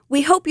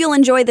We hope you'll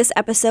enjoy this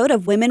episode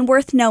of Women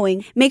Worth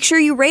Knowing. Make sure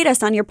you rate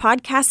us on your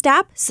podcast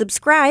app,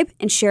 subscribe,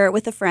 and share it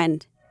with a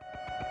friend.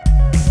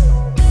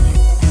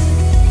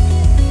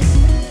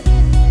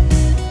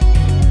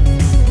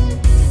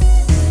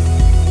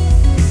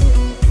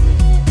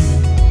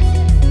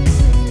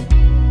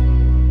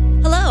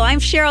 Hello, I'm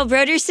Cheryl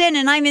Broderson,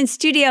 and I'm in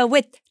studio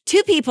with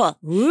two people.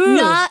 Ooh.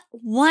 Not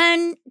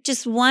one,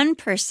 just one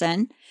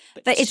person.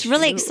 But it's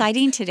really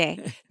exciting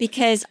today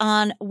because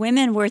on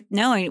Women Worth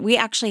Knowing, we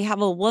actually have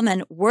a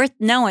woman worth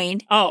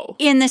knowing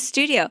in the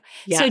studio.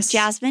 Yes. So,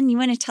 Jasmine, you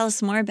want to tell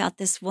us more about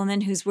this woman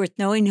who's worth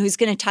knowing, who's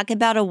going to talk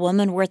about a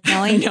woman worth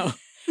knowing? I know.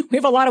 We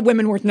have a lot of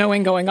women worth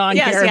knowing going on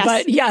here,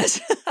 but yes.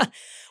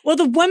 Well,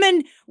 the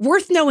woman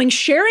worth knowing,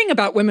 sharing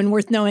about women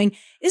worth knowing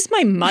is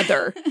my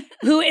mother,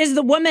 who is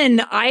the woman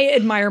I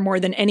admire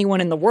more than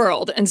anyone in the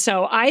world. And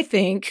so I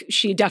think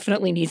she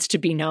definitely needs to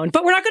be known.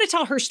 But we're not going to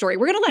tell her story.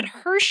 We're going to let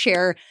her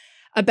share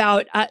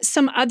about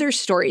some other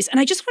stories. And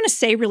I just want to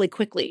say really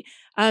quickly,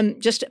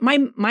 just my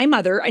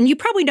mother, and you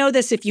probably know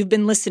this if you've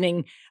been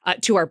listening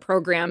to our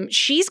program,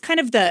 she's kind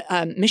of the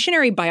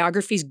missionary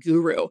biographies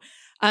guru.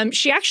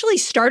 She actually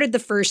started the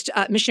first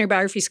missionary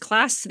biographies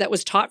class that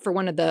was taught for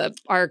one of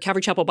our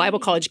Calvary Chapel Bible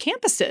College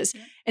campuses.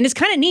 And it's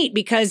kind of neat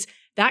because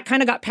that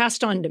kind of got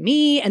passed on to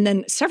me and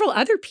then several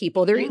other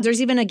people. There's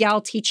even a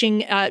gal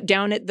teaching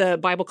down at the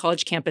Bible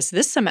College campus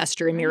this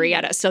semester in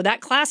Marietta. So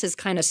that class is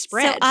kind of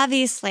spread. So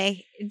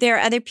obviously, there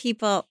are other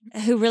people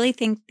who really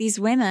think these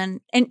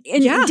women, and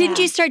didn't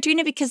you start doing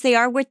it because they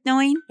are worth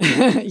knowing?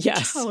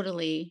 Yes.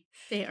 Totally.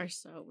 They are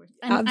so worth it.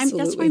 Absolutely.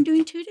 That's what I'm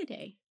doing too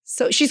today.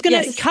 So she's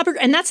going to cover,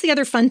 and that's the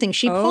other fun thing.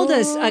 She pulled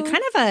us kind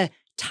of a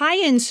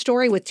tie-in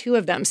story with two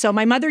of them. So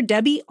my mother,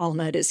 Debbie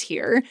Alnutt, is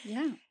here.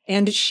 Yeah.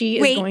 And she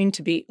is going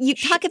to be... You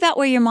talk about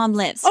where your mom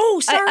lives.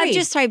 Oh, sorry. I'm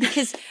just sorry,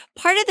 because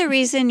part of the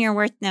reason you're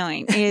worth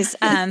knowing is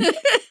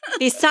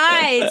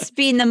besides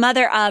being the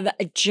mother of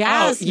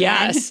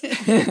Jasmine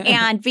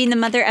and being the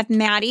mother of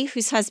Maddie,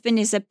 whose husband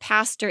is a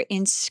pastor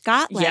in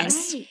Scotland,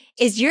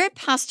 is you're a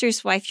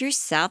pastor's wife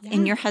yourself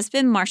and your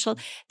husband, Marshall,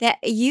 that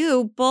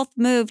you both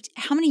moved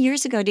how many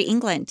years ago to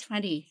England?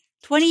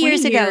 20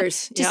 years ago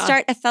to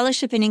start a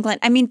fellowship in England.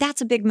 I mean,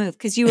 that's a big move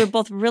because you were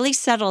both really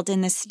settled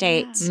in the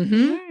States. Yeah.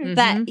 Mm-hmm.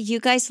 But you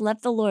guys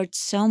love the Lord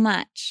so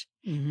much.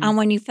 Mm-hmm. And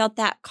when you felt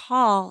that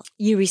call,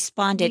 you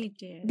responded. We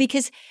did.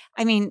 Because,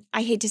 I mean,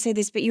 I hate to say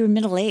this, but you were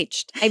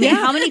middle-aged. I mean,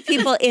 how many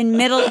people in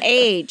middle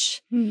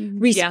age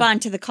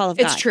respond to the call of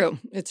God? It's true.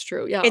 It's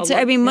true. Yeah.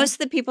 Most of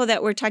the people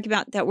that we're talking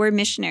about that were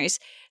missionaries,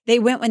 they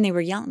went when they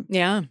were young.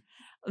 Yeah.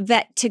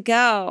 But to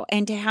go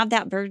and to have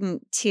that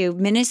burden to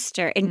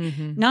minister,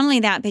 and not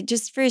only that, but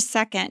just for a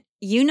second,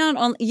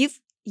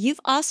 you've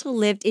also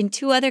lived in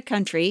two other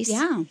countries,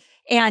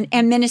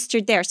 and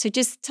ministered there. So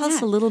just tell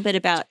us a little bit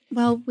about.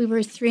 Well, we were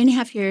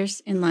 3.5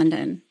 years in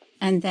London,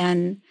 and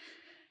then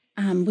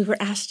we were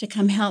asked to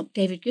come help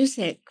David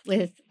Guzik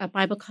with a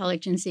Bible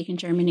college in Siegen,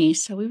 Germany.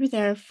 So we were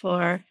there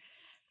for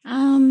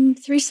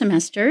 3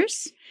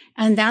 semesters,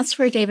 and that's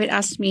where David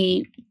asked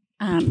me.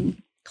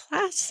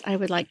 Class I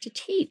would like to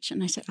teach.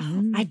 And I said,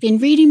 I've been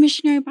reading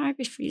missionary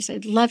biographies.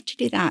 I'd love to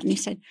do that. And he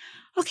said,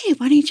 okay,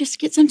 why don't you just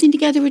get something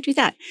together? We'll do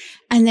that.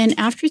 And then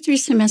after 3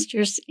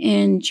 semesters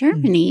in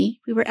Germany,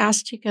 we were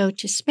asked to go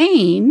to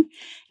Spain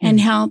and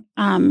help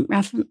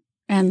Rafa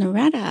and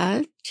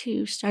Loretta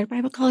to start a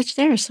Bible college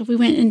there. So we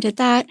went and did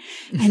that.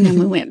 And then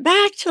we went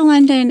back to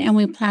London and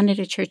we planted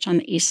a church on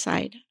the east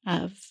side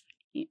of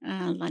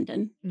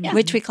London,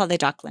 which we call the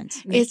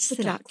Docklands. It's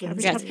the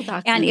Docklands. Yes.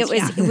 And it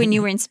was when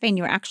you were in Spain,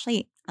 you were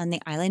actually on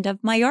the island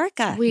of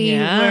Mallorca. We were.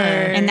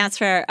 And that's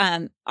where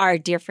our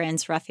dear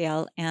friends,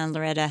 Raphael and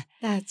Loretta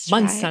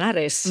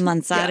Manzanares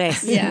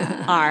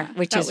are,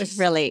 which is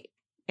really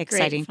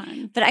exciting.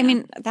 But I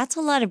mean, that's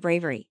a lot of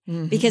bravery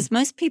because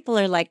most people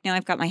are like, no,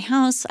 I've got my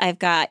house, I've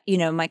got,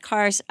 my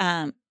cars,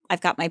 I've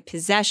got my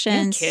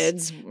possessions,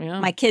 kids,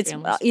 my kids,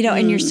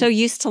 and you're so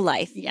used to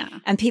life. Yeah.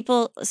 And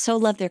people so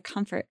love their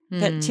comfort.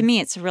 But to me,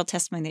 it's a real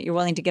testimony that you're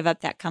willing to give up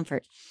that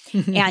comfort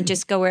and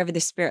just go wherever the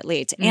Spirit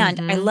leads.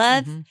 And I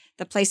love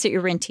the place that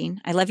you're renting.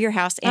 I love your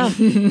house. And,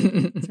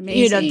 it's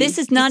amazing. This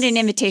is not an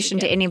invitation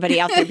to anybody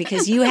out there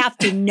because you have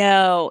to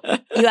know,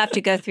 you have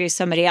to go through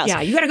somebody else.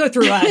 Yeah, you got to go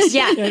through us.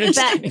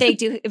 But they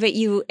do. But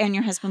you and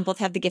your husband both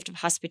have the gift of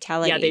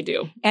hospitality. Yeah, they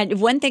do. And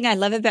one thing I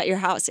love about your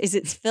house is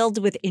it's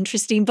filled with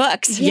interesting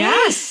books.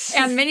 Yes.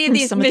 And many of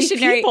these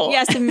missionary,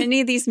 and many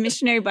of these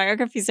missionary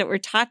biographies that we're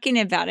talking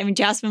about. I mean,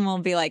 Jasmine will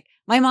be like,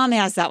 my mom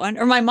has that one,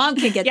 or my mom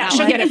can get that one.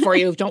 Yeah, she'll get it for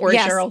you. Don't worry,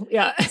 Cheryl.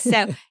 Yeah.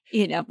 So,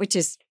 which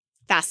is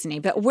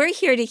fascinating. But we're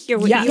here to hear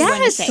what you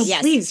want to say. So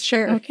please,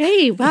 sure.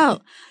 Okay,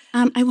 well,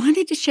 I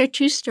wanted to share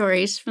 2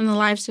 stories from the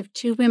lives of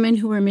 2 women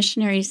who were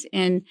missionaries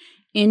in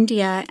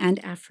India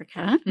and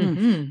Africa.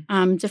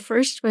 The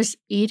first was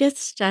Edith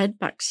Studd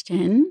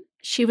Buxton.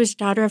 She was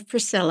daughter of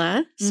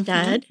Priscilla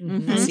Studd,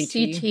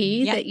 CT,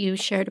 that you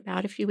shared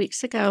about a few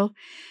weeks ago.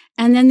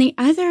 And then the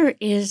other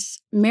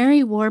is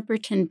Mary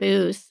Warburton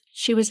Booth.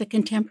 She was a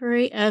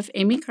contemporary of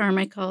Amy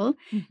Carmichael,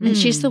 and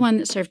she's the one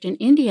that served in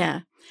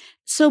India.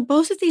 So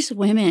both of these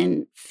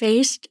women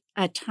faced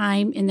a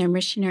time in their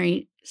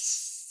missionary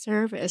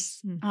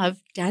service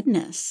of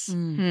deadness.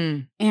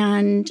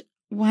 And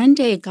one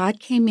day God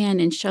came in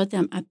and showed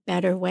them a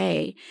better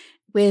way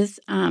with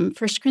 1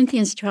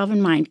 Corinthians 12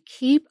 in mind.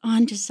 Keep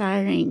on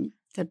desiring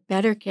the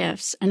better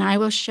gifts, and I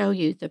will show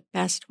you the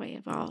best way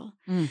of all.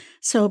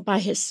 So by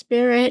his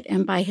Spirit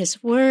and by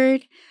his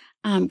word,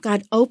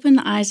 God opened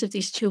the eyes of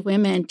these two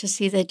women to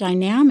see the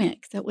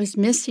dynamic that was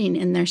missing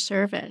in their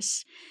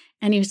service.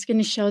 And he was going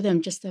to show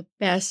them just the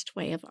best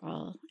way of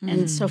all.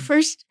 And so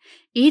first,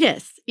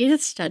 Edith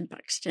Studd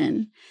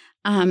Buxton,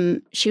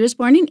 she was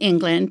born in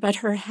England, but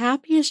her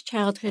happiest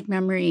childhood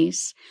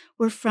memories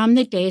were from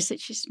the days that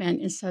she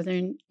spent in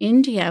southern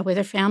India with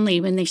her family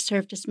when they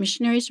served as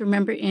missionaries.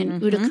 Remember in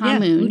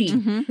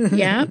Udakamund?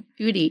 Yeah,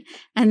 Udi.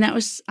 And that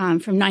was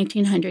from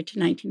 1900 to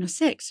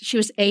 1906. She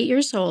was 8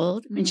 years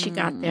old when she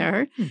got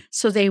there.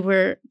 So they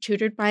were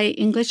tutored by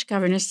English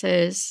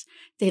governesses.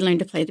 They learned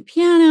to play the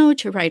piano,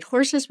 to ride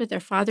horses with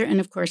their father, and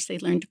of course, they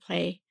learned to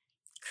play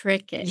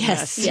cricket.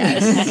 Yes.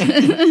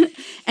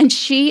 And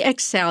she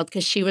excelled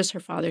because she was her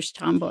father's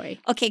tomboy.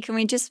 Okay, can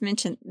we just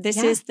mention,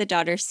 this is the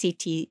daughter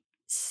C.T.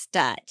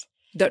 Studd.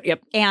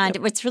 And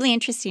what's really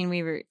interesting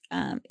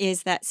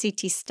is that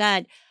C.T.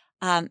 Studd,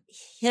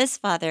 his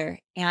father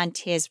and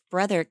his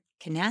brother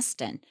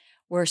Caneston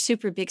were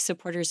super big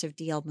supporters of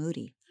D.L.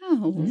 Moody.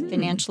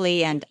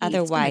 Financially and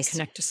otherwise.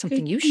 Connect to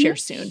something you share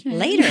soon.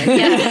 Later.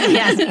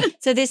 Yes.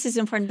 So this is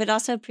important, but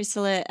also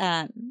Priscilla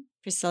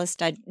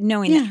Studd,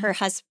 knowing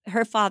that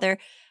her father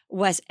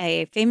was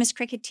a famous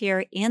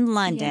cricketer in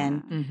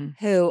London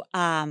who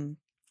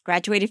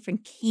graduated from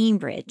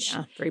Cambridge.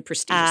 Yeah, very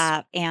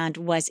prestigious. And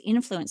was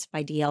influenced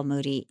by D.L.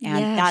 Moody.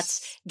 And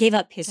that's gave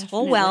up his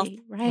whole wealth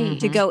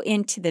to go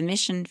into the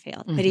mission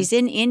field. But he's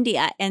in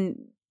India,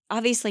 and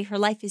obviously her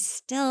life is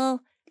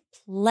still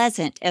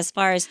pleasant as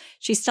far as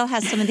she still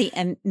has some of the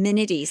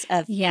amenities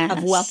of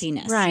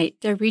wealthiness. Right.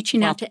 They're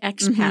reaching out to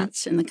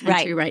expats in the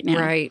country right now.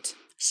 Right.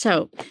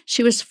 So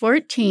she was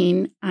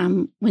 14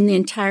 when the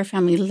entire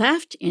family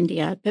left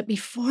India. But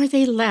before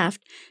they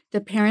left, the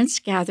parents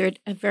gathered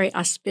a very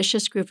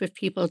auspicious group of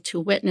people to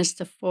witness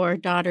the 4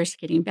 daughters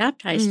getting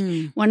baptized.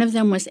 One of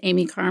them was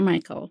Amy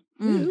Carmichael.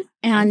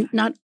 And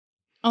not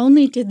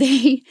only did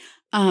they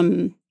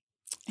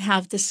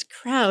have this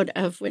crowd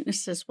of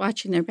witnesses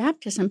watching their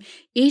baptism,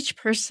 each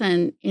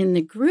person in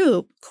the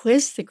group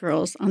quizzed the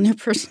girls on their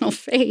personal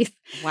faith.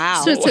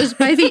 Wow. So it says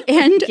by the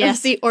end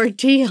of the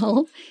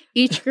ordeal,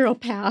 each girl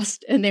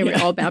passed and they were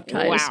all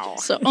baptized. Wow.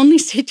 So only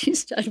C.T.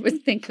 Studd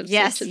would think of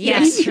such a thing.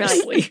 Yes,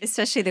 really.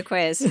 Especially the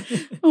quiz.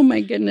 Oh,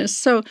 my goodness.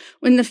 So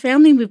when the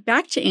family moved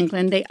back to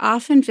England, they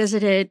often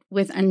visited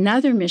with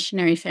another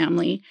missionary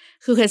family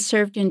who had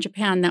served in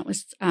Japan. That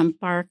was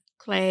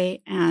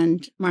Barclay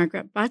and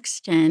Margaret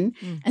Buxton,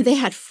 and they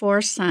had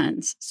 4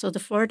 sons. So the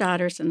 4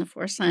 daughters and the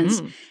 4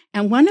 sons.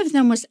 And one of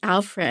them was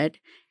Alfred,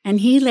 and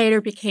he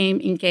later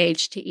became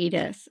engaged to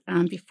Edith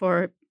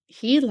before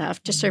he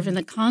left to serve in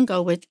the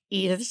Congo with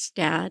Edith's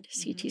dad,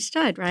 C.T.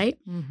 Studd, right?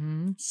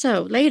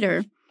 So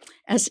later,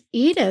 as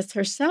Edith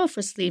herself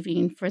was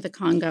leaving for the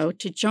Congo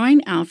to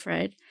join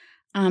Alfred,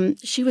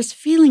 she was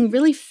feeling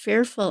really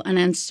fearful and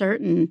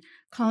uncertain,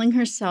 calling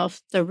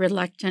herself the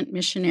Reluctant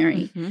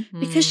Missionary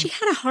because she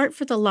had a heart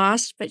for the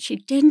lost, but she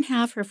didn't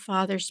have her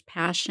father's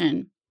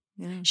passion.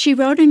 She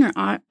wrote in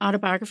her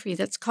autobiography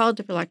that's called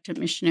The Reluctant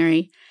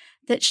Missionary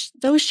that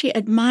though she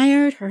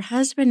admired her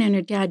husband and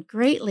her dad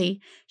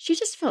greatly, she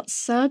just felt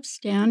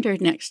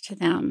substandard next to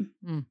them.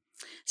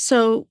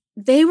 So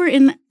they were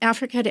in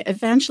Africa to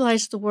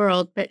evangelize the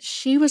world, but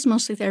she was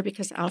mostly there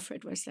because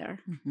Alfred was there.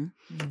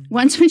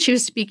 Once when she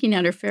was speaking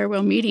at her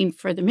farewell meeting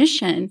for the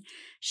mission,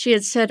 she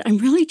had said, I'm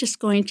really just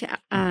going to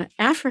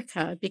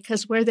Africa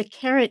because where the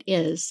carrot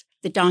is,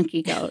 the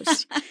donkey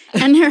goes.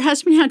 And her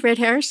husband had red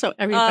hair, so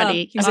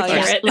everybody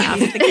laughed.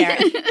 The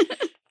carrot.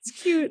 It's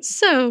cute.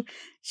 So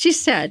she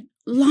said,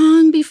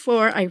 long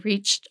before I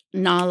reached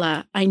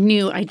Nala, I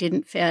knew I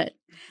didn't fit.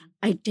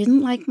 I didn't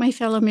like my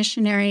fellow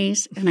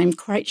missionaries, and I'm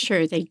quite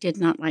sure they did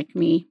not like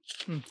me.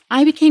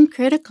 I became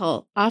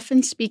critical,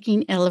 often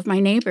speaking ill of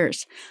my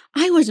neighbors.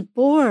 I was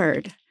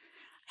bored.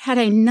 Had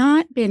I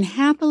not been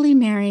happily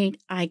married,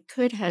 I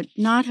could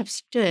not have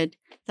stood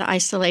the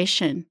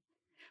isolation.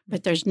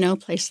 But there's no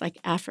place like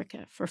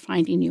Africa for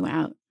finding you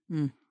out.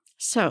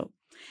 So,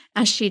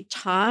 as she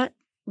taught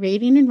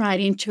reading and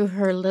writing to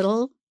her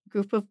little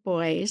group of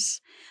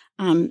boys,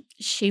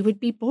 she would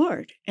be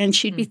bored, and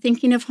she'd be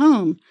thinking of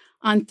home.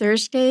 On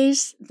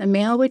Thursdays, the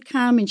mail would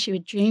come, and she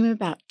would dream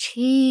about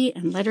tea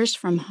and letters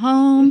from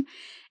home.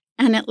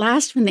 And at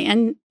last, when the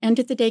end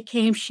of the day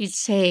came, she'd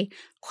say,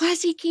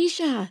 Kwasi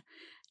Keisha,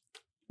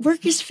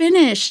 work is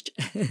finished.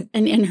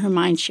 And in her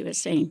mind, she was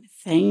saying,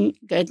 thank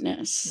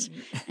goodness.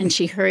 And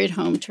she hurried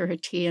home to her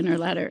tea and her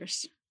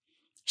letters.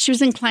 She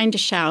was inclined to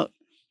shout.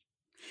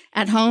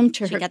 At home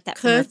to she her got that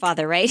cook. from her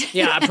father, right?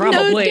 Yeah,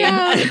 probably.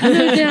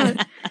 No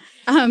doubt.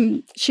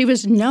 She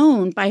was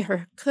known by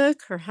her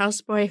cook, her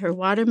houseboy, her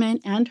waterman,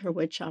 and her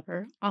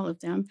woodchopper, all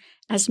of them,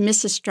 as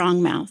Mrs.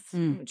 Strongmouth.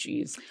 Oh,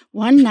 geez.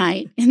 One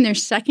night, in their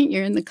second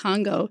year in the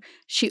Congo,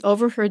 she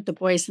overheard the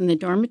boys in the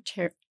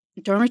dormitory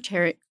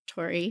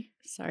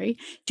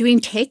doing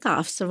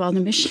takeoffs of all the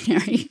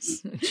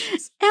missionaries.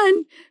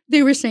 And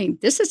they were saying,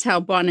 this is how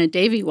Bwana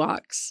Davy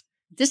walks.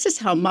 This is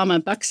how Mama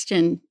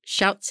Buxton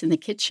shouts in the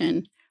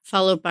kitchen,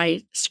 followed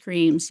by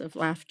screams of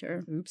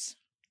laughter. Oops.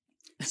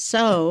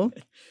 So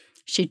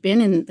she'd been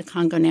in the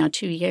Congo now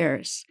 2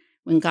 years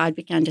when God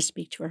began to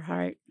speak to her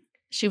heart.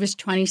 She was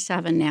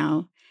 27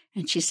 now,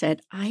 and she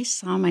said, I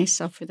saw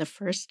myself for the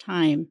first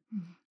time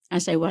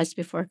as I was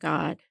before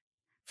God.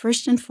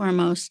 First and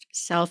foremost,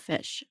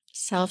 selfish,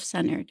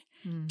 self-centered,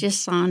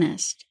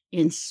 dishonest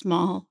in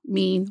small,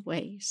 mean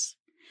ways.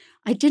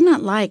 I did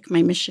not like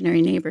my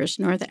missionary neighbors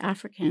nor the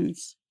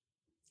Africans.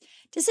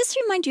 Does this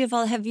remind you of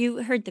have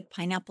you heard the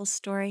pineapple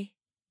story?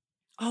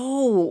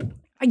 Oh,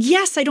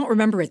 yes, I don't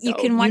remember it, though. You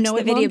can watch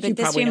the video, but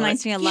this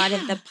reminds me a lot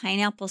of Yeah. the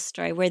pineapple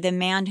story where the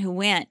man who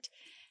went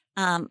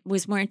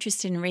was more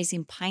interested in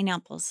raising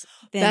pineapples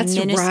than That's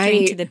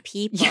ministering to right. the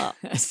people.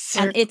 Yes.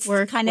 And it's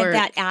Work, kind work. of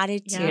that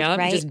attitude, Yeah,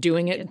 right? just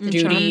doing it, Get the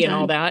job duty and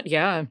all done. that.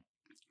 Yeah.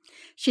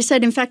 She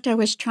said, in fact, I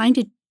was trying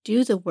to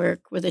do the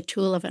work with a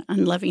tool of an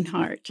unloving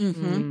heart.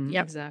 Mm-hmm.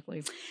 Yep.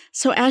 Exactly.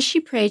 So as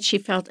she prayed, she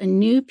felt a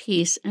new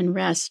peace and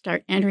rest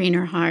start entering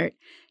her heart.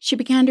 She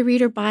began to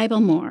read her Bible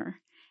more.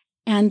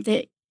 And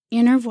the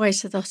inner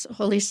voice of the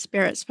Holy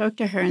Spirit spoke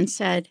to her and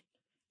said,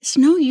 it's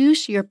no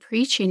use you're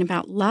preaching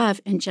about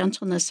love and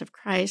gentleness of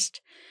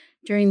Christ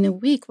during the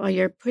week while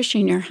you're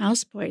pushing your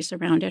houseboys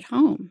around at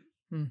home.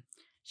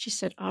 She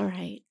said, all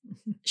right,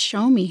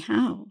 show me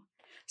how.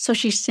 So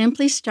she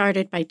simply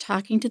started by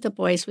talking to the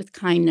boys with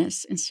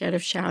kindness instead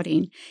of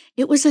shouting.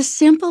 It was a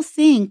simple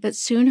thing, but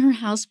soon her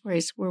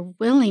houseboys were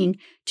willing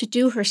to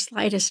do her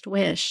slightest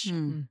wish.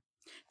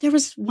 There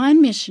was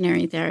one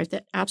missionary there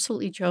that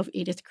absolutely drove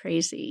Edith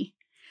crazy.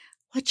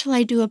 What shall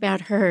I do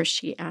about her?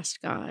 She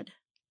asked God.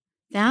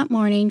 That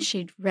morning,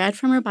 she'd read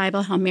from her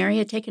Bible how Mary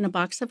had taken a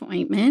box of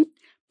ointment,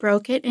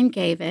 broke it, and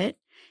gave it.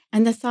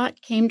 And the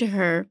thought came to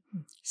her,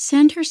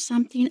 send her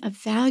something of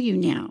value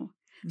now.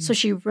 So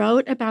she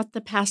wrote about the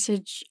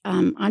passage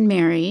on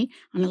Mary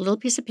on a little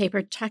piece of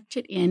paper, tucked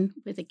it in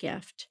with a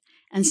gift,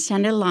 and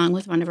sent it along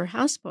with one of her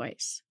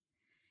houseboys.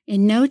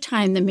 In no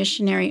time, the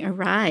missionary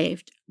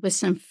arrived with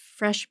some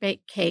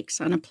fresh-baked cakes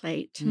on a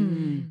plate.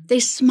 They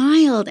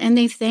smiled and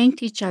they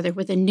thanked each other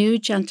with a new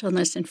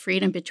gentleness and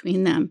freedom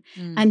between them,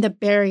 and the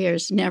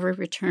barriers never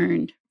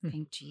returned.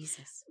 Thank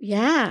Jesus.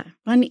 Yeah.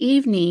 One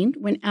evening,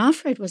 when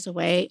Alfred was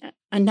away,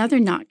 another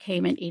knock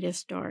came at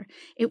Edith's door.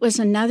 It was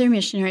another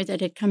missionary that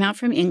had come out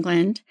from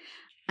England,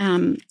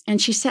 and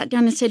she sat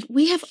down and said,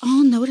 we have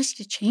all noticed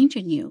a change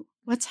in you.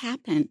 What's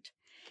happened?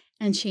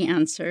 And she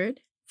answered,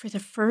 for the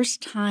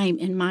first time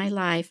in my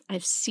life,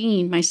 I've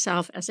seen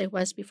myself as I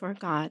was before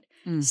God,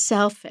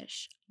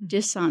 selfish,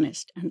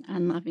 dishonest, and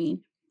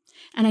unloving.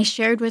 And I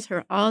shared with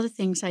her all the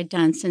things I'd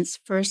done since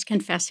first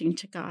confessing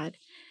to God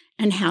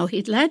and how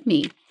he'd led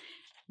me.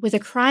 With a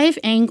cry of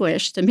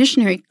anguish, the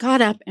missionary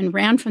got up and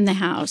ran from the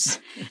house.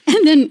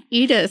 And then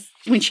Edith,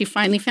 when she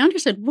finally found her,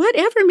 said,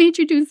 whatever made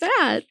you do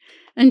that?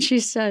 And she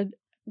said,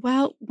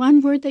 well,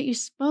 one word that you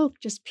spoke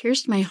just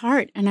pierced my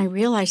heart, and I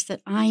realized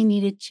that I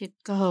needed to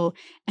go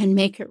and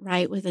make it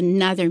right with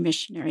another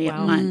missionary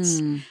at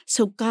once.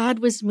 So God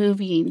was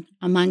moving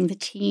among the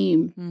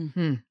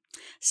team.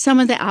 Some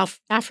of the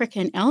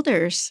African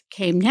elders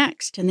came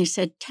next, and they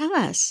said, tell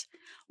us,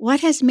 what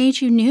has made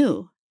you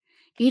new?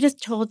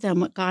 Edith told them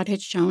what God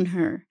had shown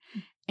her,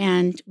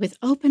 and with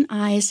open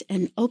eyes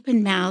and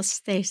open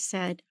mouths, they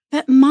said,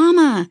 but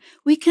Mama,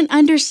 we can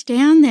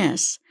understand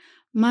this.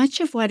 Much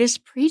of what is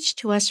preached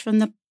to us from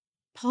the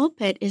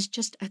pulpit is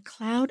just a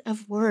cloud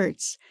of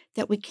words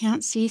that we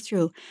can't see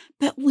through,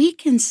 but we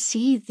can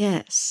see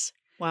this.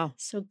 Wow.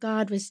 So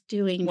God was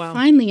doing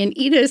finally in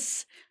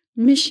Edith's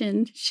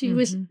mission. She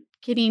was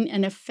getting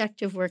an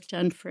effective work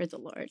done for the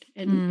Lord,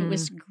 and it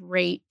was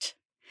great.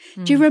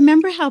 Do you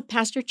remember how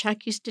Pastor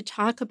Chuck used to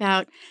talk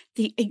about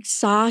the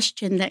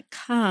exhaustion that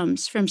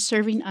comes from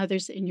serving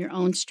others in your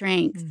own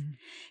strength?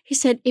 He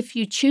said, if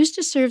you choose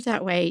to serve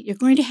that way, you're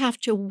going to have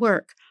to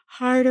work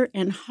harder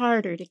and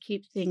harder to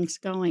keep things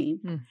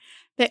going.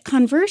 But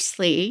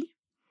conversely,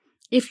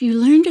 if you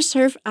learn to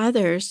serve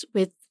others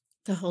with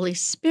the Holy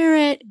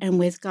Spirit and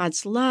with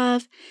God's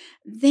love,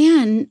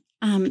 then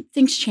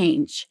things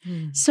change.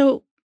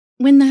 So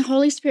when the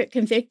Holy Spirit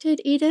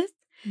convicted Edith,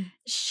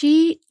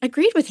 she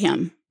agreed with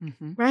him,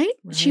 right?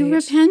 She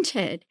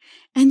repented.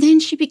 And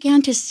then she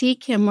began to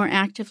seek him more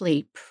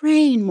actively,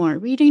 praying more,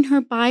 reading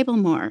her Bible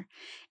more.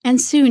 And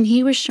soon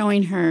he was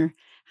showing her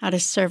how to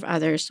serve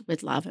others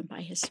with love and by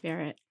his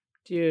Spirit.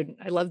 Dude,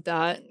 I love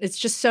that. It's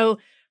just so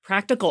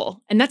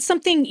practical. And that's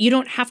something you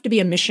don't have to be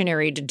a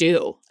missionary to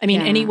do. I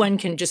mean, anyone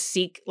can just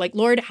seek, like,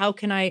 Lord, how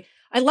can I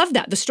I love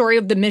that. The story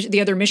of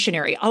the other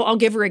missionary. I'll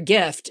give her a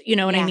gift. You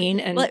know what I mean?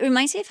 And it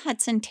reminds me of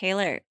Hudson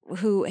Taylor,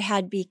 who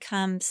had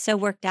become so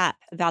worked up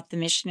about the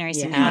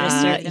missionaries and how to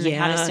serve them and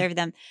how to serve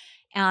them.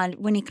 And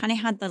when he kind of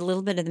had the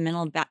little bit of the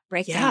mental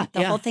breakdown,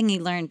 the whole thing he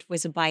learned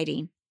was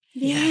abiding.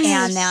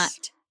 Yes.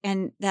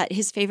 And that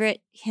his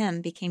favorite hymn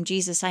became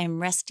Jesus, I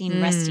am resting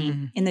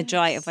in the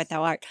joy of what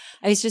thou art.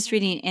 I was just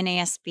reading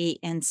NASB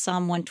in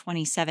Psalm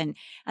 127,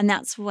 and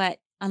that's what,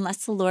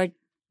 unless the Lord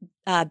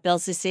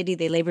builds the city,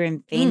 they labor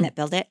in vain that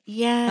build it.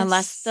 Yes.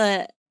 Unless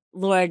the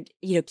Lord,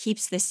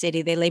 keeps the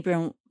city, they labor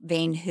in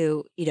vain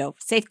who,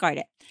 safeguard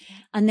it. Yeah.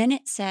 And then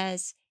it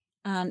says,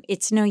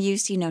 it's no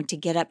use, to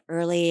get up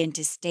early and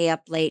to stay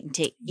up late and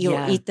to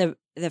eat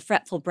the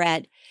fretful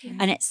bread. Yeah.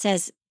 And it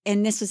says,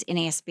 and this was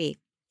NASB,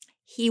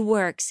 he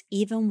works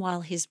even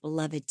while his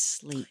beloved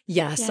sleep.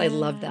 Yes, I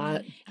love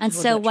that. And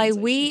so while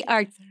we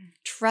are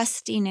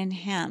trusting in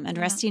him and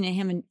resting in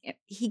him, and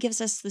he gives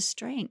us the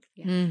strength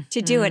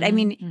to do it. I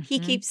mean, he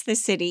keeps the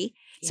city,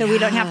 so we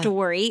don't have to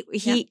worry.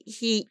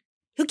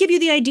 He'll give you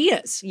the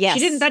ideas.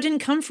 Yes. That didn't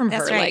come from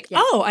That's her. Right.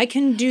 I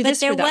can do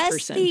this for that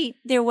person.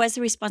 There was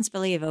the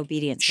responsibility of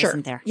obedience,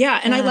 wasn't there? Yeah,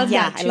 and I love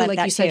that too. Like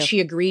you said, too. she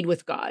agreed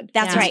with God.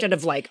 That's right. Instead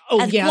of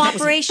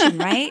cooperation,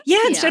 right?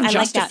 Instead of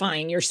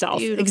justifying yourself.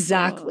 Beautiful.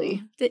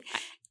 Exactly.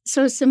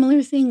 So a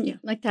similar thing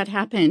like that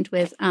happened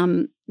with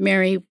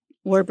Mary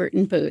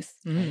Warburton Booth.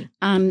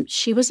 Mm-hmm.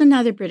 She was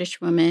another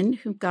British woman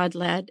who God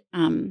led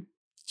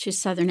to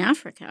Southern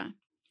Africa.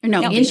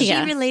 India. Is she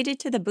related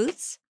to the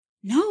Booths?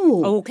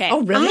 No. Okay.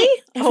 Oh, really?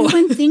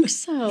 Everyone thinks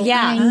so.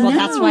 Yeah. Well,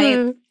 that's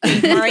why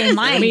Mary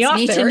minds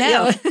need to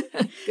know.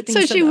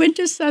 So she went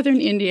to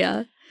Southern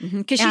India.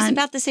 Because she's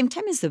about the same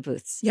time as the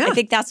Booths. Yeah. I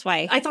think that's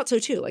why. I thought so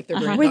too. Like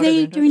were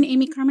they during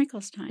Amy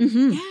Carmichael's time?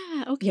 Mm-hmm.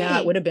 Yeah. Okay. Yeah,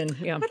 it would have been.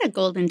 Yeah. What a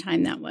golden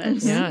time that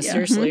was. Yeah,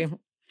 seriously. Mm-hmm.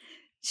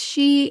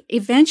 She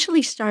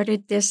eventually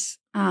started this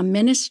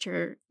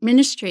ministry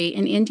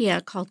in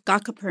India called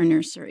Gakapur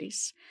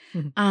Nurseries.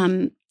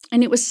 Mm-hmm.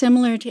 And it was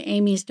similar to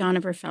Amy's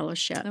Donover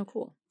Fellowship. Oh,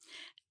 cool.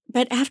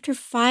 But after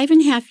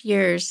 5.5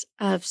 years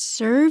of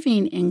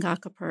serving in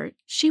Gakapur,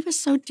 she was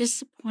so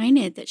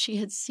disappointed that she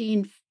had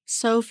seen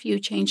so few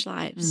change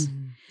lives.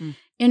 Mm-hmm.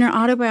 In her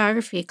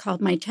autobiography called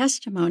My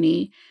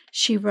Testimony,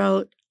 she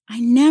wrote,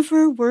 I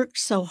never worked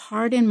so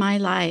hard in my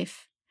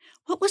life.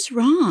 What was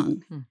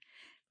wrong? Mm.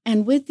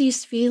 And with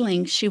these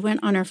feelings, she went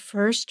on her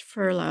first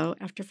furlough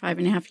after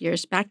 5.5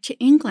 years back to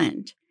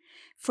England.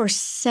 For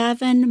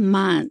 7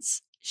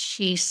 months,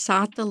 she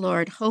sought the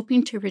Lord,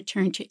 hoping to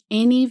return to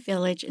any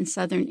village in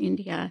southern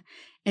India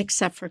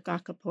except for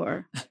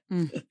Gakapur.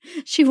 Mm.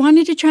 She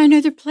wanted to try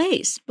another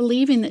place,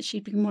 believing that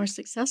she'd be more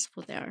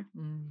successful there.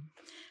 Mm.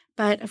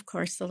 But, of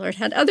course, the Lord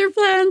had other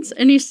plans,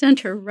 and he sent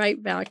her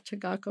right back to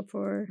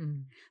Gakapur.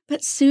 Mm.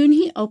 But soon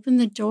he opened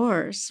the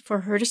doors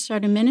for her to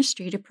start a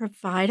ministry to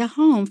provide a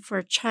home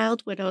for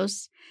child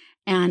widows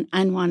and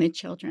unwanted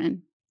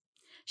children.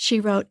 She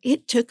wrote,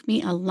 it took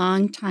me a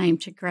long time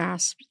to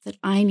grasp that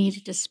I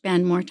needed to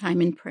spend more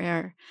time in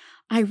prayer.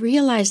 I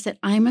realized that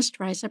I must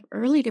rise up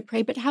early to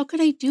pray, but how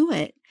could I do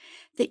it?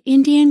 The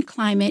Indian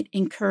climate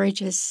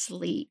encourages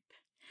sleep.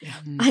 Yeah.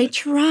 I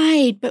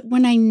tried, but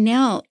when I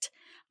knelt,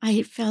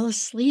 I fell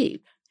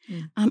asleep.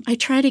 I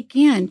tried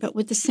again, but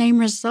with the same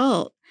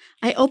result.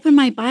 I opened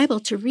my Bible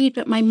to read,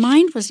 but my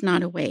mind was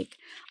not awake.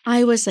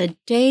 I was a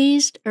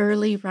dazed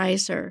early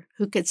riser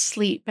who could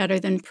sleep better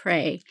than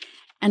pray.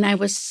 And I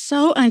was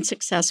so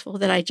unsuccessful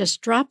that I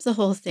just dropped the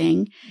whole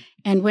thing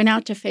and went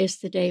out to face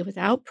the day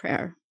without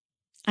prayer.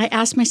 I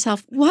asked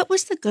myself, what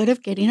was the good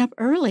of getting up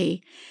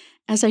early?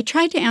 As I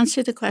tried to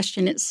answer the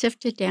question, it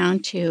sifted down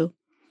to,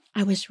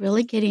 I was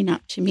really getting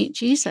up to meet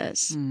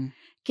Jesus. Mm.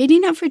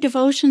 Getting up for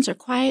devotions or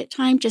quiet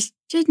time just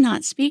did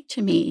not speak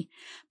to me.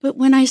 But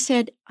when I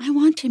said, I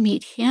want to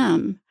meet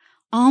him,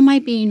 all my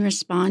being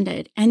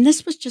responded. And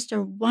this was just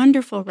a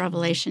wonderful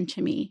revelation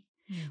to me.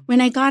 Mm. When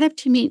I got up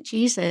to meet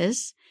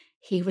Jesus,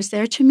 he was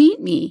there to meet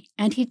me,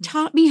 and he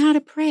taught me how to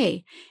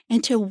pray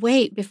and to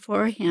wait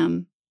before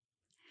him.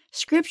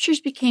 Scriptures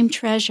became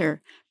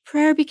treasure,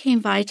 prayer became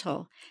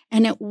vital,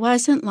 and it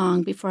wasn't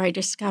long before I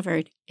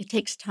discovered it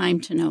takes time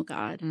to know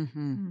God.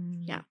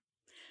 Mm-hmm. Yeah.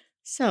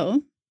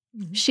 So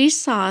she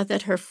saw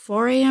that her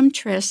 4 a.m.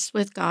 trysts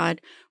with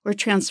God were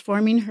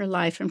transforming her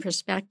life and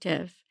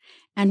perspective.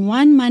 And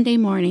one Monday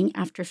morning,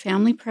 after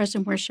family prayers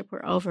and worship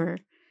were over,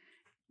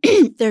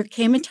 there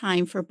came a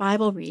time for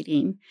Bible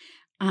reading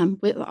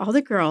with all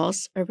the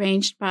girls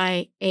arranged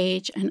by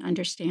age and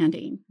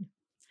understanding.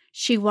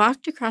 She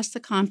walked across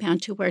the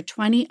compound to where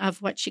 20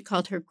 of what she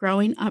called her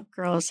growing up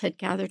girls had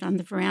gathered on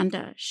the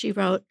veranda. She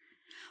wrote,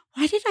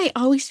 why did I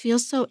always feel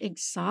so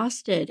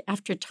exhausted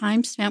after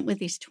time spent with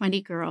these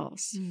 20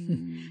 girls?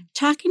 Mm.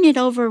 Talking it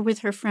over with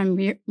her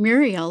friend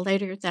Muriel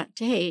later that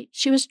day,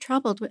 she was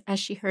troubled as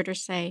she heard her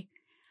say,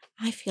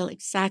 I feel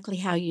exactly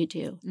how you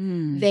do.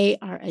 Mm. They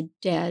are a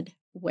dead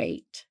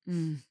weight.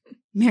 Mm.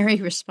 Mary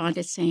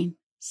responded saying,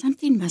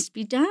 something must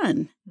be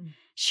done. Mm.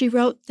 She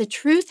wrote, the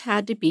truth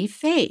had to be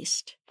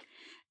faced.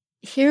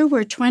 Here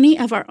were 20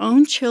 of our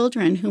own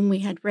children whom we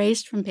had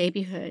raised from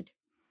babyhood.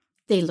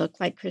 They looked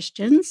like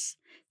Christians.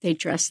 They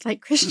dressed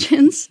like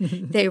Christians.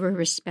 They were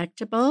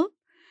respectable.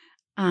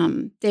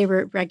 They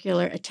were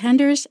regular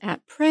attenders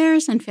at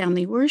prayers and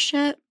family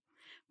worship.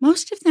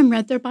 Most of them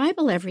read their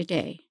Bible every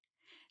day.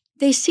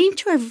 They seemed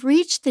to have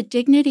reached the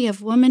dignity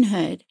of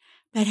womanhood,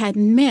 but had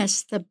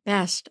missed the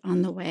best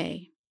on the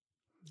way.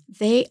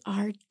 They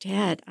are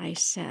dead, I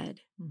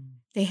said.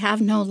 They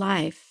have no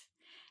life,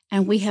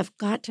 and we have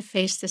got to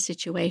face the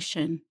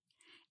situation.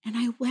 And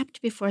I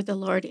wept before the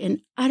Lord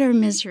in utter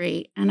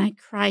misery, and I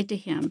cried to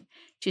him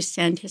to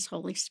send his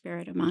Holy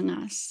Spirit among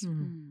us.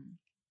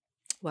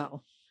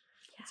 Wow.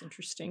 That's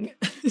interesting.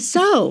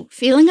 So,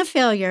 feeling a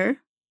failure,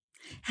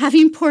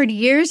 having poured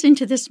years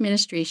into this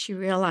ministry, she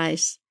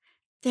realized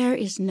there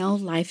is no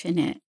life in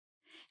it.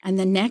 And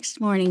the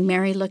next morning,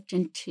 Mary looked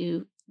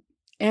into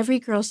every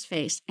girl's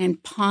face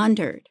and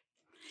pondered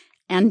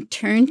and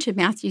turned to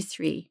Matthew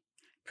 3,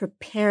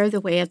 prepare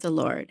the way of the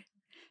Lord.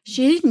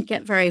 She didn't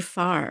get very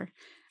far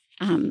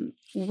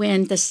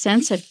when the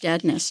sense of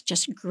deadness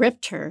just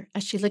gripped her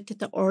as she looked at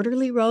the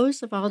orderly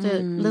rows of all the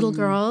little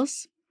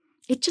girls.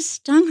 It just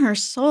stung her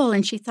soul,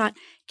 and she thought,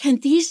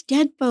 can these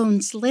dead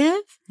bones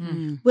live?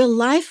 Will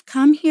life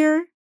come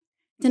here?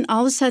 Then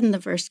all of a sudden the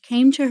verse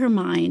came to her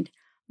mind,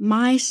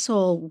 my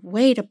soul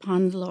wait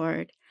upon the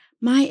Lord.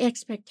 My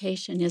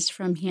expectation is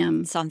from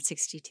him. Psalm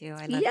 62.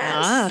 I love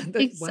that.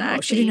 Exactly. Wow,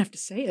 she didn't have to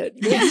say it.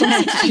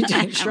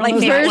 Like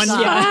verse 5.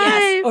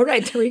 Yes. All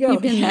right, there we go.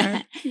 You've been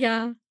there.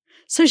 Yeah.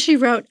 So she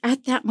wrote,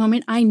 at that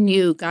moment, I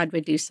knew God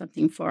would do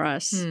something for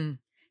us.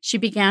 She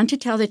began to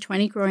tell the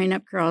 20 growing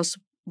up girls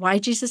why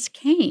Jesus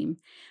came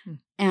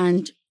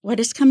and what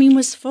his coming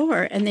was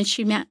for. And then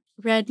she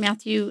read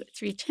Matthew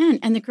 3:10,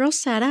 and the girls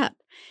sat up.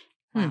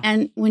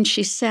 And when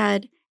she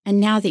said, and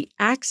now the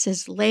axe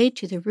is laid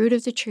to the root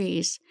of the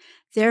trees,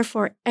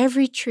 therefore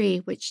every tree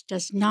which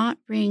does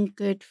not bring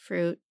good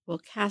fruit will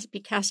be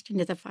cast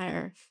into the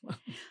fire.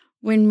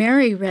 When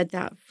Mary read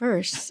that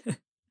verse,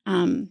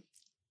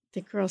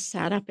 the girls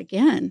sat up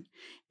again,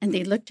 and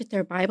they looked at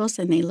their Bibles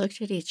and they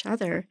looked at each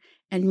other,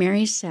 and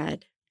Mary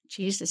said,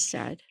 Jesus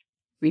said,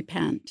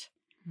 repent.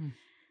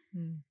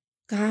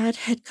 God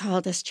had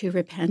called us to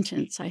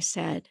repentance, I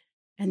said,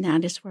 and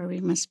that is where we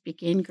must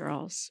begin,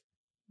 girls.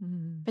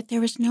 But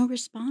there was no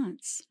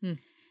response.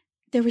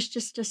 There was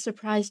just a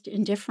surprised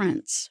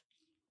indifference.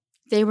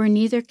 They were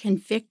neither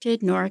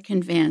convicted nor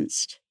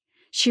convinced.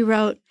 She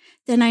wrote,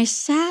 then I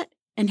sat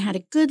and had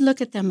a good look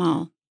at them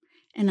all.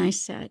 And I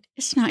said,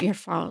 it's not your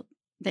fault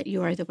that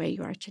you are the way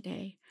you are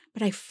today.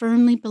 But I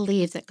firmly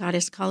believe that God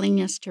is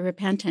calling us to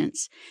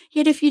repentance.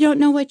 Yet if you don't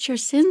know what your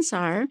sins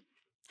are,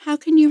 how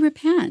can you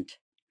repent?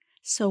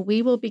 So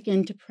we will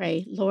begin to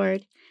pray,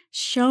 Lord,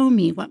 show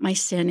me what my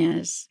sin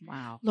is.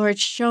 Wow. Lord,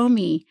 show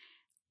me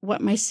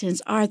what my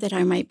sins are that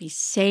I might be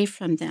saved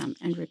from them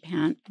and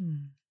repent.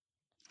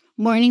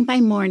 Morning by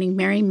morning,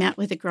 Mary met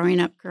with the growing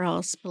up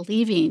girls,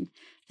 believing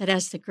that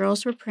as the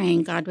girls were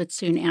praying, God would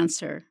soon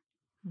answer.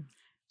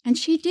 And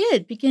she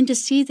did begin to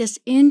see this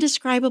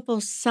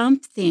indescribable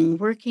something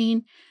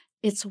working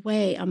its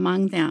way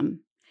among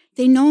them.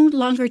 They no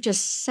longer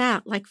just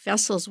sat like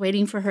vessels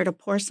waiting for her to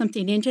pour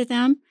something into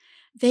them.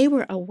 They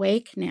were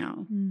awake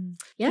now.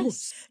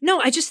 Yes. No,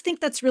 I just think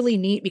that's really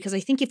neat because I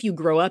think if you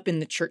grow up in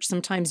the church,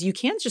 sometimes you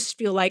can just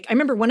feel like, I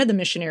remember one of the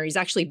missionaries,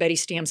 actually Betty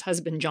Stam's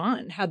husband,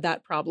 John, had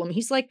that problem.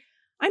 He's like,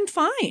 I'm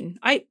fine.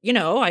 I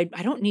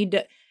don't need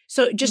to.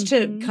 So just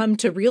to come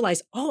to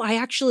realize, I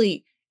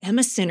actually am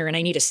a sinner and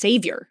I need a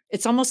savior.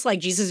 It's almost like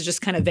Jesus is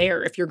just kind of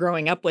there if you're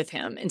growing up with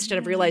him instead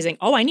of realizing,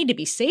 I need to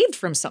be saved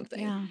from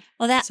something. Yeah.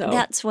 Well,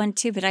 that's one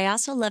too. But I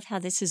also love how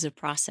this is a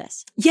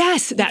process.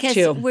 Yes, that because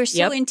too. We're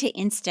so into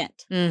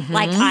instant.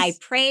 Like I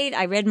prayed,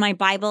 I read my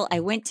Bible, I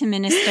went to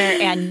minister,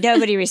 and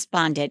nobody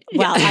responded.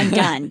 Well, I'm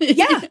done.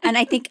 And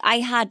I think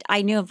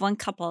I knew of one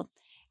couple,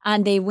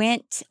 and they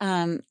went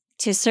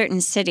to a certain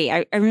city.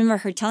 I remember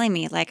her telling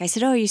me, like, I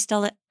said, are you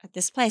still at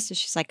this place? And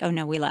she's like, oh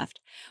no, we left.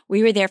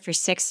 We were there for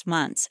 6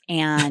 months,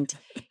 and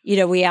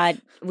we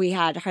had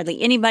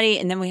hardly anybody,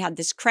 and then we had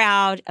this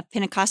crowd of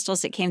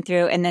Pentecostals that came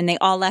through, and then they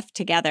all left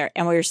together,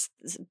 and we were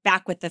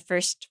back with the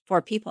first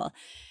 4 people.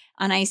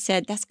 And I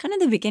said, that's kind of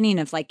the beginning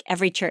of like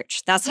every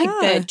church. That's like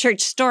the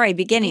church story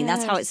beginning. Yes.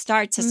 That's how it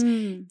starts.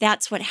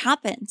 That's what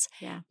happens.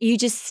 Yeah. You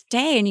just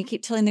stay and you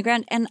keep tilling the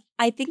ground. And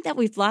I think that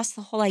we've lost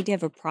the whole idea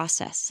of a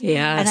process.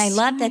 Yes. And I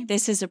love that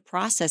this is a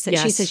process that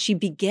she says she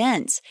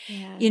begins.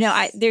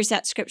 Yes. There's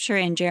that scripture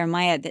in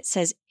Jeremiah that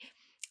says,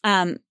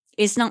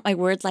 is not my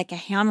word like a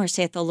hammer,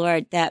 saith the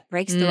Lord, that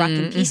breaks the rock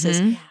in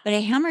pieces. But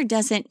a hammer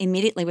doesn't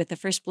immediately with the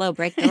first blow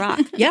break the rock.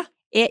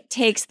 It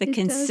takes the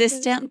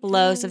consistent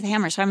blows of the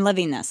hammer. So I'm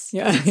living this.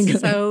 Yeah.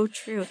 So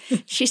true.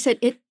 She said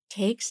it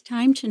takes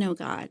time to know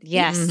God.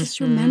 Yes.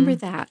 Just remember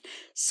that.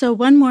 So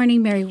one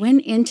morning, Mary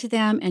went into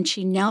them and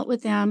she knelt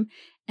with them,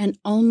 and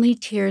only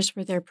tears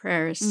were their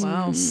prayers.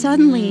 Wow.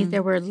 Suddenly,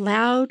 there were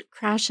loud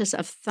crashes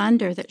of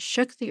thunder that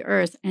shook the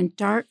earth, and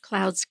dark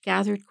clouds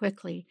gathered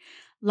quickly.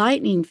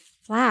 Lightning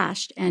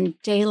flashed, and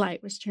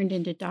daylight was turned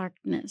into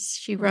darkness.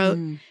 She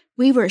wrote,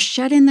 we were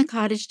shut in the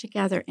cottage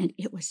together, and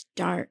it was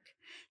dark.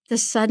 The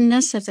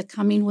suddenness of the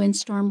coming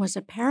windstorm was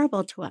a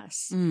parable to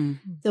us. Mm.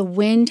 The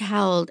wind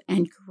howled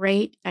and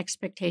great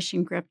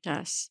expectation gripped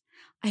us.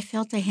 I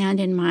felt a hand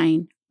in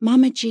mine.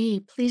 Mama G,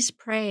 please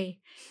pray.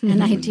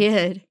 And I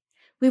did.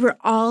 We were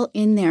all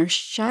in there,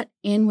 shut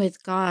in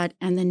with God,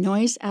 and the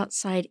noise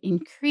outside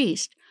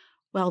increased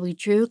while we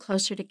drew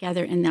closer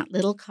together in that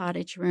little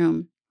cottage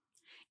room.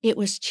 It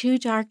was too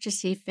dark to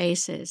see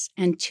faces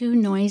and too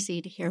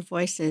noisy to hear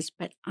voices,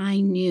 but I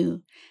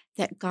knew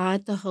that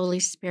God, the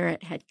Holy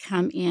Spirit, had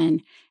come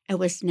in and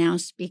was now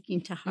speaking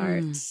to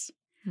hearts.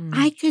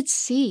 I could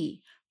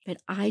see,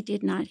 but I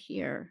did not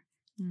hear.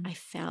 I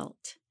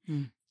felt.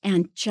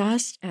 And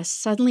just as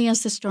suddenly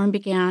as the storm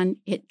began,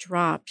 it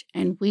dropped,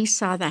 and we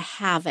saw the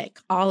havoc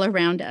all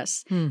around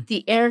us.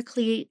 The air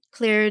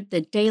cleared,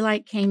 the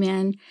daylight came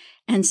in,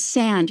 and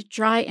sand,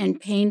 dry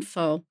and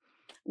painful,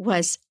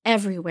 was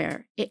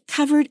everywhere. It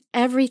covered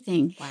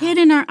everything, hid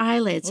in our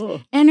eyelids,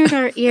 entered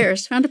our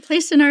ears, found a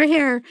place in our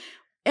hair.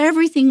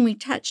 Everything we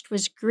touched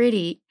was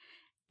gritty,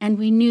 and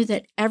we knew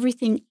that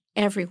everything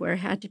everywhere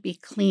had to be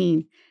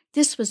clean.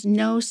 This was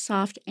no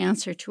soft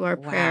answer to our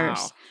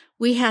prayers.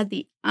 We had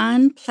the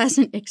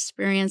unpleasant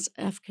experience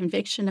of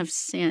conviction of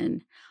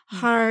sin,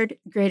 hard,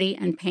 gritty,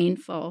 and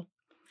painful.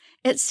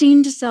 It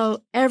seemed as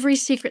though every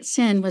secret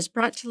sin was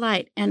brought to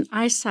light, and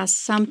I saw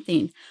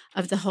something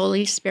of the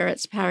Holy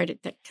Spirit's power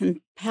that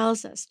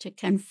compels us to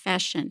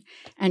confession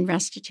and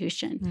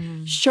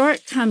restitution.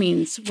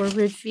 Shortcomings were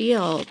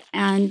revealed,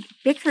 and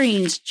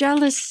bickerings,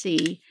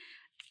 jealousy,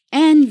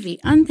 envy,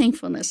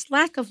 unthankfulness,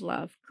 lack of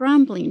love,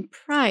 grumbling,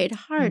 pride,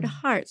 hard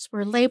hearts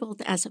were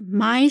labeled as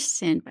my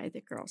sin by the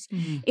girls.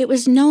 It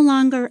was no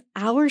longer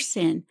our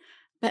sin,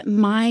 but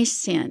my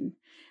sin.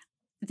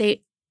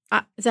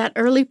 That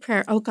early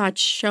prayer, oh God,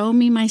 show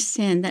me my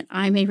sin that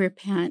I may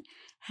repent,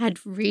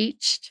 had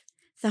reached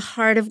the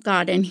heart of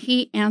God, and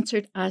he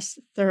answered us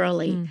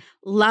thoroughly.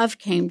 Love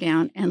came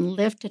down and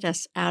lifted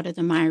us out of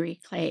the miry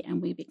clay,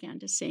 and we began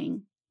to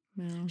sing.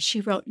 She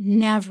wrote,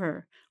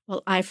 never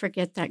will I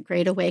forget that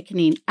great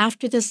awakening.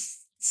 After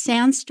this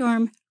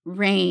sandstorm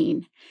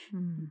rain,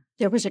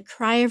 there was a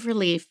cry of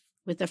relief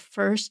with the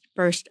first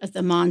burst of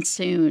the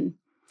monsoon.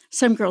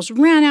 Some girls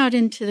ran out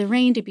into the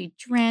rain to be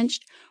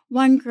drenched.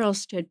 One girl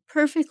stood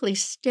perfectly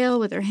still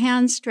with her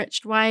hands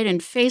stretched wide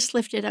and face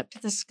lifted up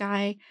to the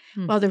sky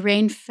while the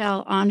rain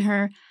fell on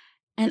her.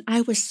 And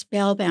I was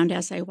spellbound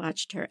as I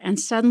watched her.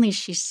 And suddenly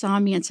she saw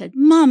me and said,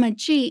 Mama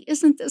G,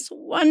 isn't this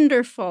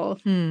wonderful?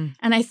 And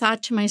I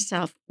thought to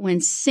myself,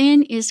 when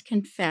sin is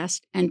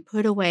confessed and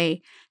put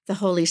away, the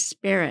Holy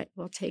Spirit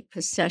will take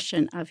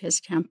possession of his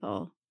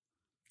temple.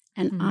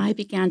 And I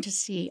began to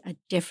see a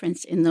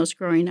difference in those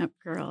growing up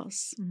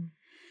girls.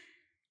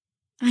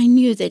 I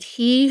knew that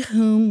he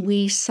whom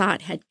we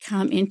sought had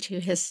come into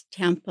his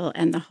temple,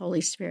 and the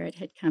Holy Spirit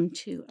had come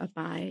to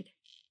abide.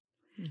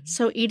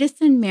 So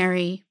Edith and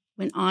Mary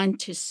went on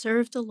to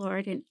serve the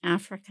Lord in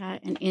Africa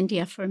and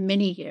India for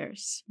many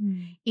years.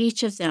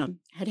 Each of them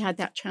had had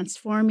that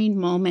transforming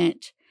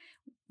moment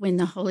when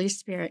the Holy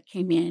Spirit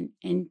came in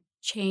and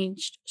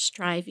changed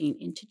striving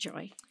into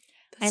joy.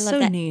 That's I love so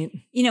that. Neat.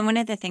 You know, one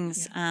of the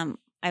things I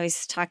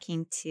was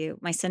talking to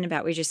my son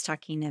about, we were just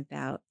talking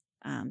about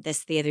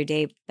this the other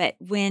day, but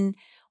when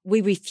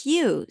we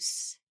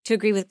refuse to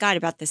agree with God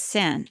about the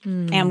sin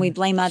and we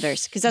blame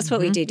others, because that's what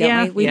we do,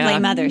 don't we? We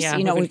blame others.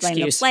 You know, we blame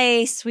the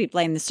place, we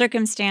blame the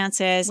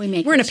circumstances.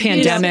 We're in a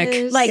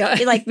pandemic.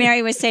 Like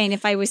Mary was saying,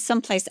 if I was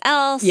someplace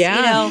else,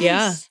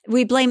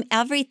 we blame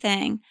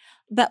everything.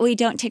 But we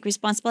don't take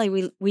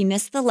responsibility. We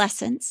miss the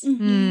lessons.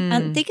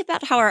 Think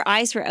about how our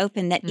eyes were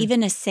open, that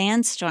even a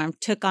sandstorm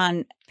took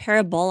on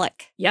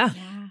parabolic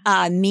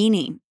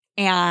meaning.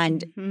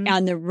 And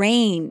the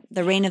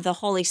rain of the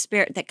Holy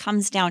Spirit that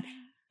comes down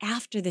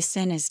after the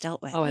sin is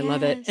dealt with. Oh, I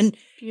love it. And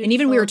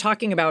even we were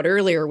talking about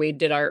earlier, we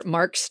did our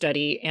Mark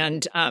study,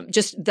 and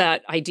just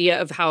that idea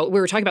of how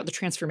we were talking about the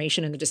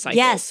transformation in the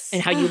disciples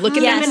and how you look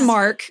at them in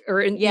Mark,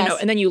 or you know,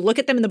 and then you look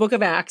at them in the book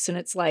of Acts, and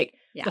it's like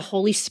the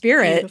Holy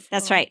Spirit,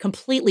 that's right,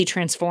 completely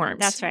transforms.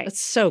 That's right.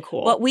 That's so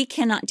cool. What we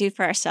cannot do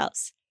for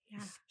ourselves,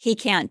 he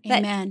can't.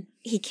 Amen. But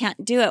he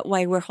can't do it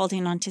while we're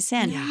holding on to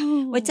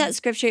sin. What's that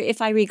scripture?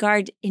 If I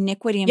regard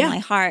iniquity in my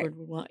heart, the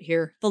Lord will not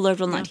hear. The Lord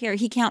will not hear.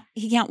 He can't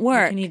work.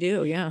 What can he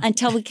do?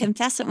 Until we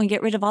confess it and we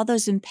get rid of all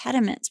those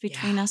impediments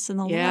between us and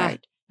the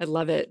Lord. I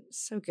love it.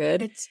 So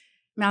good. It's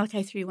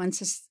Malachi 3:1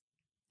 says,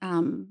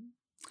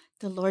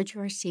 the Lord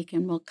you are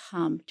seeking will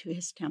come to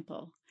his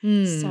temple.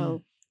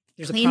 So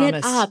there's clean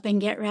it up and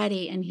get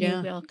ready, and he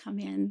will come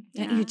in.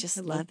 Don't you just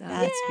love that?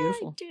 That's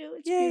beautiful. I do.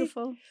 It's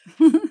beautiful.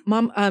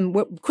 Mom,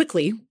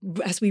 quickly,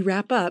 as we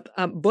wrap up,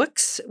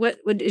 books, what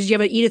did you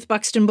have an Edith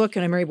Buxton book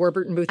and a Mary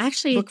Warburton Booth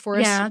book for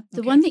us? Yeah,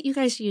 the one that you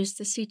guys used,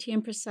 the C.T.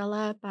 and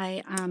Priscilla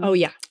by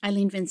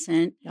Eileen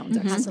Vincent,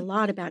 has a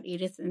lot about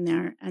Edith in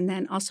there. And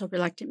then also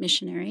Reluctant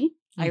Missionary.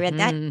 I read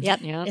that. Yep.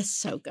 It's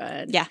so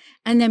good. Yeah.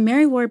 And then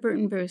Mary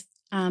Warburton Booth,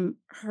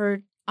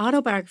 her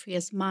autobiography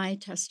is My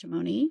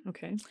Testimony.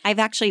 Okay.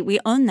 We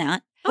own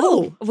that.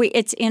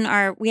 It's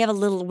in we have a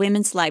little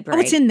women's library.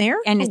 Oh, it's in there?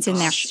 And it's in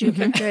there.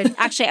 Super good.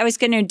 Actually, I was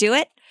going to do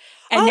it.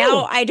 And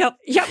now I don't.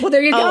 Yeah, well,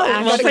 there you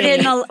go. We'll put it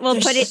in the.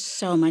 We'll put it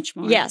so much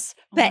more. Yes,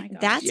 but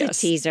that's a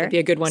teaser. That'd be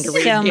a good one to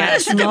read. So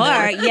much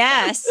more.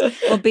 Yes,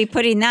 we'll be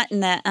putting that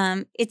in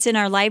the. It's in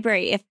our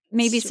library. If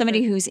maybe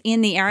somebody who's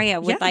in the area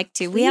would like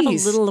to. Please. We have a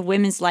little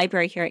women's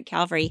library here at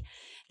Calvary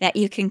that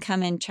you can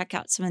come and check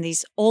out some of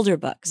these older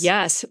books.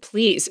 Yes,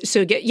 please.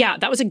 So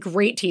that was a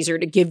great teaser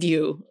to give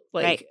you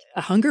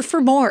a hunger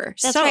for more.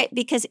 That's right,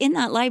 because in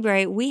that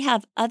library, we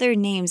have other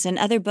names and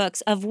other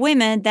books of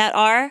women that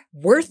are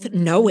worth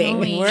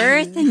knowing.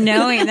 Worth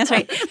knowing. That's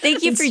right.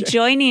 Thank you for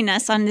joining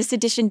us on this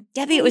edition.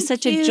 Debbie, it was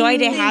such a joy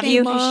to have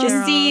you,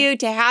 to see you,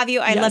 to have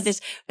you. I love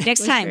this.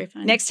 Next time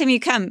you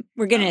come,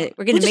 we're gonna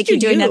make you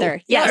do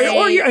another. Yes.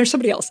 Or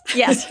somebody else.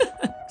 Yes.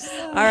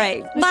 All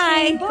right.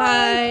 Bye.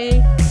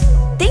 Bye.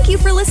 Thank you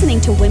for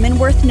listening to Women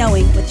Worth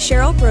Knowing with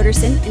Cheryl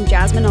Broderson and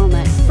Jasmine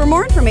Alnutt. For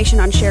more information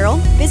on Cheryl,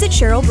 visit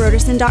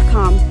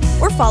CherylBroderson.com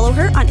or follow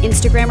her on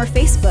Instagram or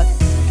Facebook.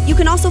 You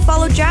can also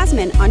follow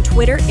Jasmine on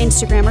Twitter,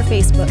 Instagram, or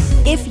Facebook.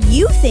 If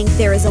you think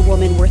there is a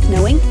woman worth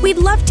knowing, we'd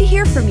love to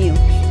hear from you.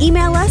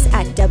 Email us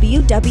at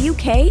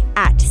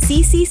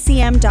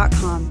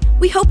wwk@cccm.com.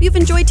 We hope you've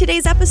enjoyed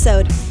today's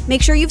episode.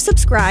 Make sure you've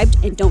subscribed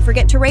and don't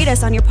forget to rate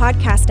us on your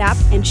podcast app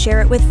and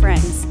share it with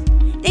friends.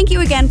 Thank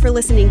you again for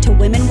listening to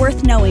Women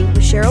Worth Knowing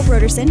with Cheryl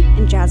Broderson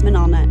and Jasmine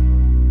Alnutt.